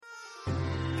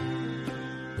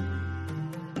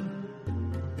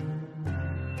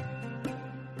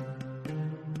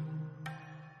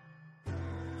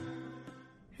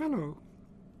Hello,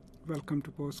 welcome to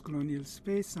Postcolonial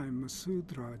Space. I'm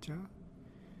Masood Raja,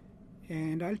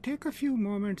 and I'll take a few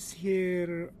moments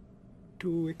here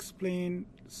to explain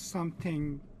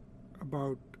something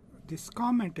about this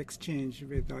comment exchange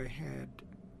I had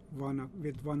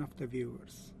with one of the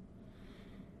viewers.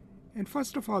 And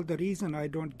first of all, the reason I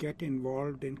don't get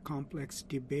involved in complex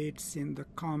debates in the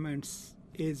comments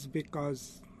is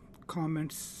because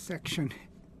comments section,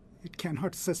 it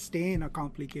cannot sustain a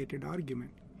complicated argument.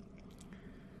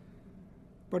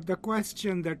 But the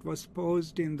question that was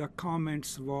posed in the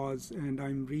comments was, and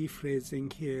I'm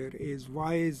rephrasing here, is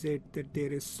why is it that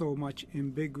there is so much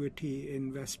ambiguity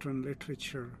in Western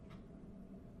literature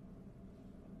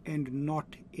and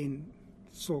not in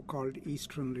so-called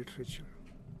Eastern literature?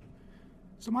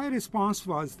 So my response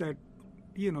was that,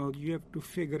 you have to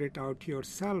figure it out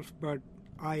yourself, but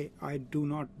I do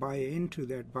not buy into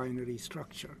that binary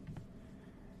structure.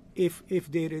 If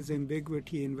there is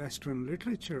ambiguity in Western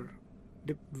literature,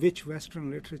 which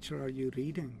Western literature are you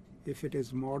reading? If it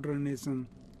is modernism,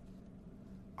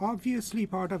 obviously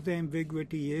part of the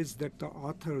ambiguity is that the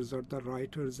authors or the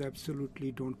writers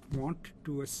absolutely don't want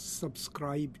to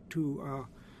subscribe to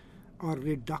a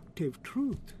reductive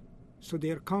truth. So they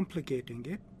are complicating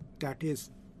it. That is,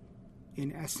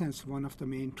 in essence, one of the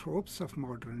main tropes of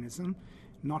modernism,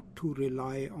 not to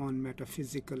rely on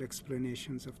metaphysical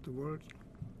explanations of the world.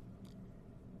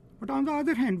 But on the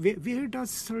other hand, where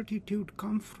does certitude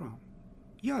come from?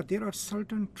 Yeah, there are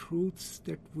certain truths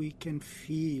that we can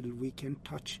feel, we can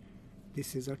touch.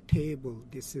 This is a table,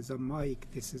 this is a mic,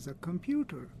 this is a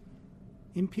computer,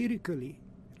 empirically,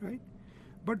 right?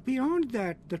 But beyond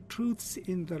that, the truths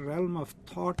in the realm of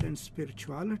thought and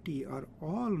spirituality are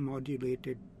all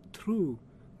modulated through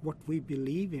what we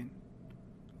believe in,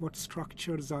 what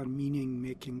structures our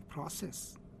meaning-making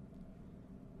process.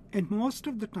 And most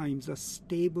of the times, a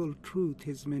stable truth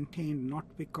is maintained not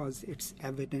because it's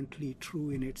evidently true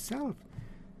in itself,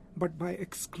 but by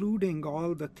excluding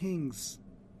all the things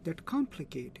that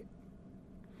complicate it.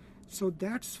 So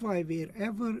that's why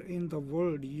wherever in the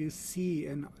world you see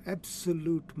an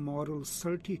absolute moral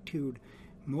certitude,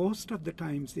 most of the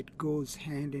times it goes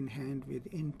hand in hand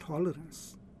with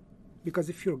intolerance. Because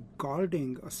if you're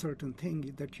guarding a certain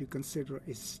thing that you consider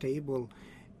is stable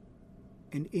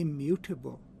and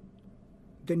immutable,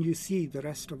 then you see the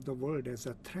rest of the world as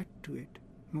a threat to it.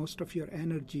 Most of your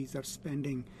energies are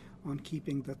spending on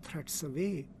keeping the threats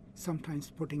away,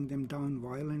 sometimes putting them down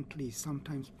violently,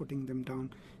 sometimes putting them down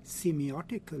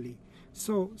semiotically.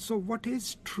 So what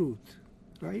is truth,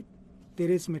 right?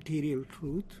 There is material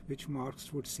truth, which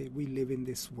Marx would say we live in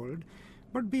this world.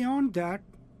 But beyond that,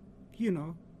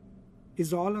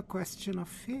 is all a question of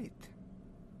faith.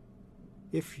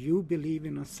 If you believe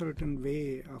in a certain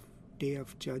way of day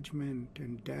of judgment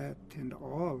and death and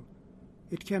all,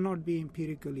 it cannot be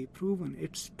empirically proven.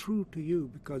 It's true to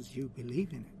you because you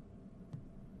believe in it.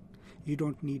 You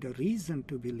don't need a reason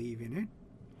to believe in it.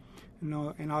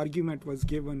 An argument was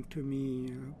given to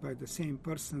me by the same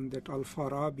person that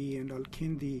Al-Farabi and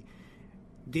Al-Kindi,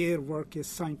 their work is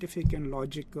scientific and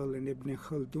logical, and Ibn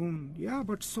Khaldun, yeah,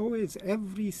 but so is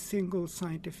every single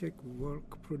scientific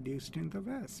work produced in the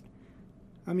West.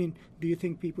 I mean, do you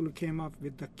think people who came up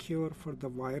with the cure for the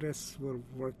virus were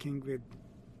working with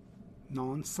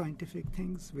non-scientific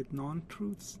things, with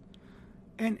non-truths?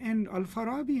 And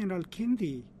Al-Farabi and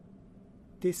Al-Kindi,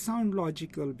 they sound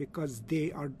logical because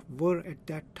they were at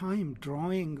that time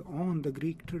drawing on the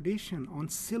Greek tradition, on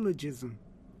syllogism,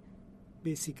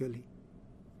 basically.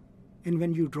 And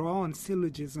when you draw on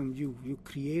syllogism, you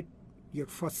create your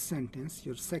first sentence,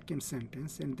 your second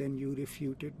sentence, and then you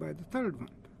refute it by the third one,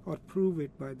 or prove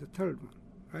it by the third one,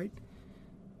 right?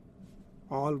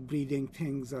 All breathing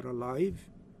things are alive.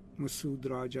 Masood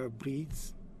Raja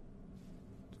breathes.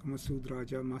 So Masood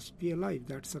Raja must be alive.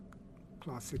 That's a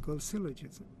classical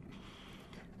syllogism.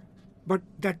 But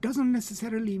that doesn't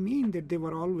necessarily mean that they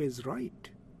were always right?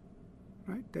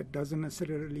 That doesn't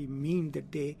necessarily mean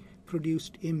that they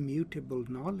produced immutable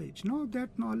knowledge. No,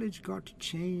 that knowledge got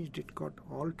changed, it got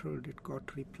altered, it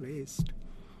got replaced.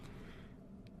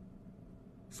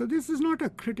 So this is not a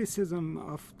criticism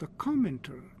of the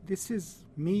commenter. This is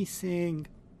me saying,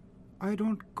 I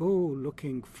don't go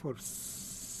looking for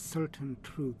certain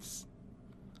truths.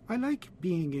 I like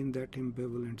being in that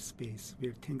ambivalent space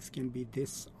where things can be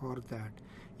this or that.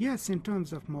 Yes, in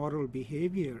terms of moral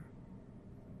behavior,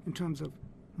 in terms of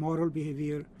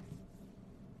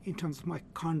my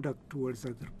conduct towards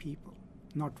other people,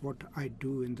 not what I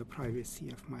do in the privacy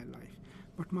of my life,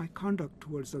 but my conduct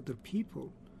towards other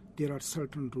people. There are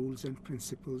certain rules and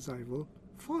principles I will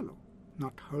follow.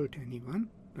 Not hurt anyone,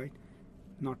 right?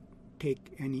 Not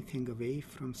take anything away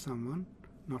from someone,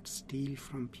 not steal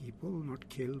from people, not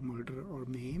kill, murder, or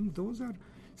maim. Those are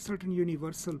certain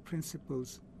universal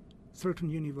principles, certain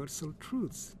universal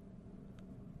truths.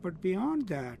 But beyond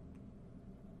that,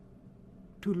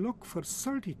 to look for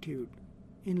certitude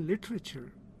in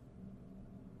literature,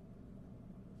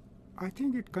 I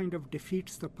think it kind of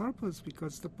defeats the purpose,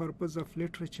 because the purpose of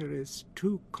literature is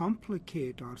to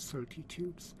complicate our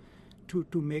certitudes,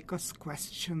 to make us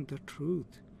question the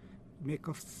truth, make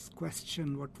us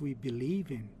question what we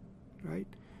believe in, right?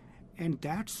 And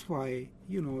that's why,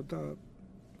 the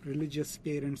religious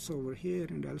parents over here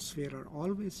and elsewhere are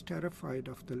always terrified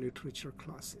of the literature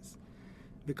classes,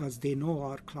 because they know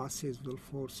our classes will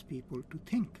force people to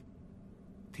think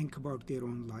about their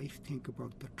own life, think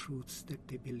about the truths that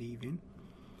they believe in.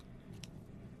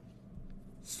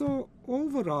 So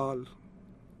overall,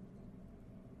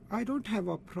 I don't have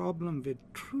a problem with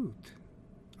truth.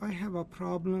 I have a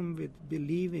problem with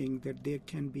believing that there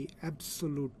can be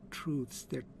absolute truths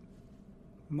that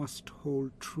must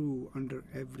hold true under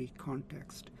every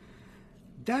context.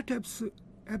 That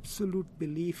absolute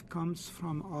belief comes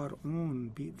from our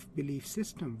own belief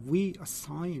system. We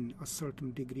assign a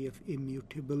certain degree of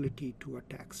immutability to a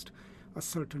text, a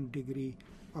certain degree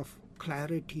of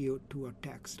clarity to a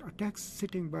text. A text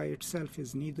sitting by itself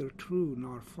is neither true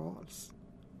nor false.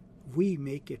 We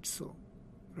make it so,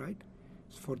 right?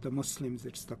 For the Muslims,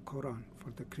 it's the Quran.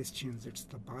 For the Christians, it's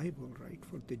the Bible, right?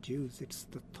 For the Jews, it's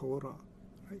the Torah,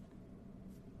 right?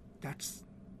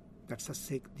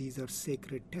 These are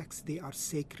sacred texts. They are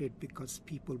sacred because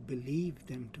people believe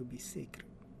them to be sacred,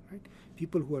 right?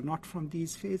 People who are not from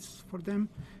these faiths, for them,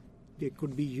 they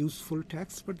could be useful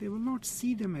texts, but they will not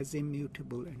see them as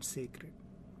immutable and sacred.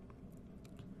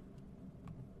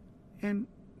 And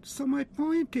so my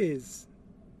point is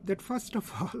that, first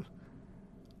of all,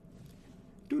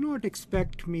 do not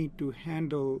expect me to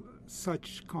handle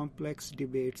such complex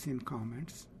debates in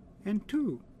comments. And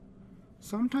two,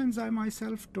 sometimes I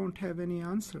myself don't have any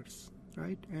answers,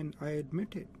 right? And I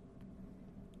admit it.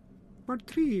 But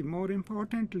three, more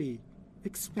importantly,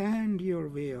 expand your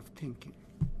way of thinking,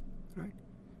 right?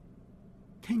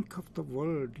 Think of the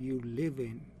world you live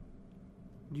in.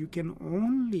 You can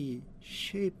only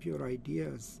shape your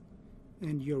ideas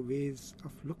and your ways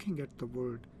of looking at the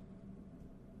world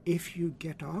if you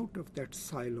get out of that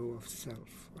silo of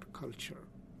self or culture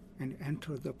and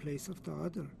enter the place of the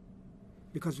other.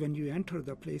 Because when you enter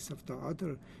the place of the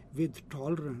other with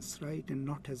tolerance, right, and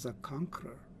not as a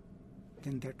conqueror,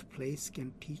 then that place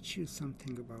can teach you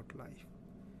something about life.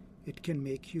 It can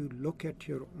make you look at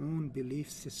your own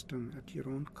belief system, at your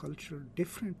own culture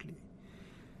differently.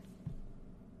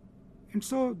 And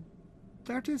so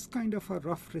that is kind of a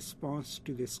rough response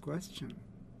to this question.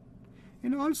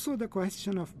 And also the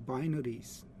question of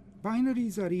binaries.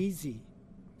 Binaries are easy.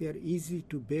 They are easy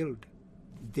to build.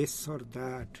 This or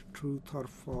that, truth or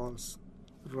false,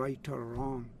 right or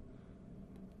wrong.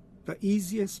 The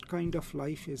easiest kind of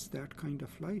life is that kind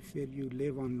of life where you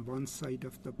live on one side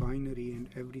of the binary and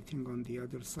everything on the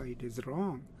other side is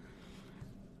wrong.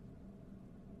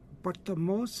 But the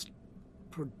most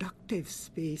productive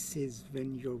space is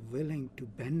when you're willing to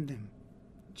bend them,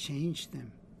 change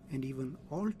them, and even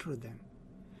alter them.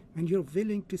 When you're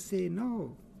willing to say,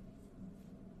 no,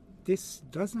 this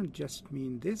doesn't just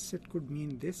mean this, it could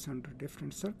mean this under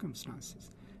different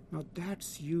circumstances. Now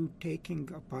that's you taking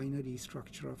a binary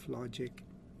structure of logic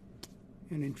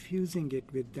and infusing it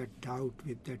with that doubt,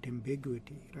 with that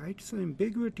ambiguity, right? So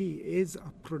ambiguity is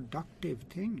a productive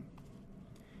thing.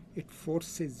 It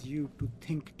forces you to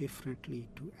think differently,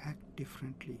 to act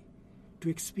differently, to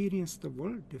experience the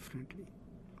world differently.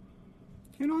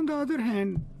 And on the other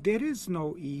hand, there is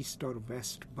no East or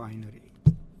West binary,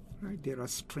 right? There are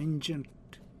stringent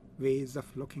ways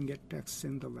of looking at texts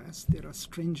in the West. There are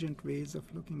stringent ways of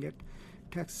looking at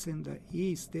texts in the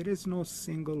East. There is no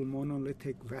single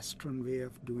monolithic Western way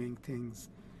of doing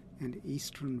things and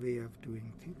Eastern way of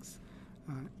doing things.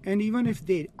 And even if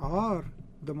they are,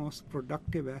 the most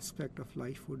productive aspect of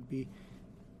life would be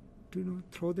to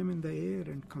throw them in the air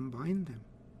and combine them,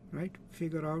 right?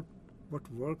 Figure out what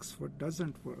works, what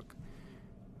doesn't work.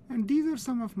 And these are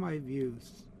some of my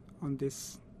views on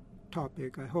this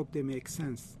topic. I hope they make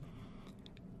sense.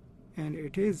 And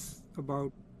it is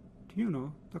about,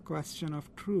 the question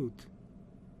of truth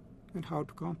and how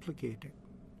to complicate it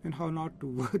and how not to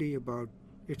worry about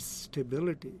its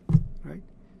stability, right?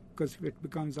 Because if it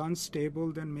becomes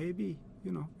unstable, then maybe,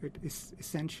 it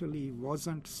essentially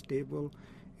wasn't stable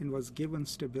and was given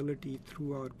stability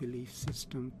through our belief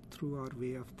system, through our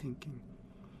way of thinking.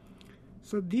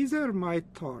 So these are my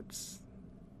thoughts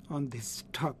on this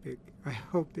topic. I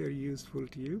hope they're useful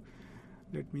to you.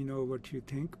 Let me know what you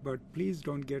think, but please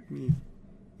don't get me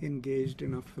engaged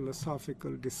in a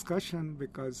philosophical discussion,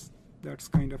 because that's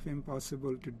kind of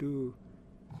impossible to do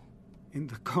in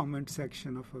the comment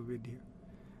section of a video.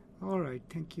 All right,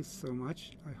 thank you so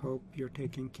much. I hope you're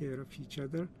taking care of each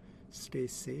other. Stay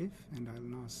safe, and I'll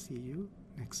now see you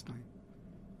next time.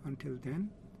 Until then,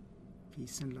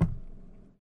 peace and love.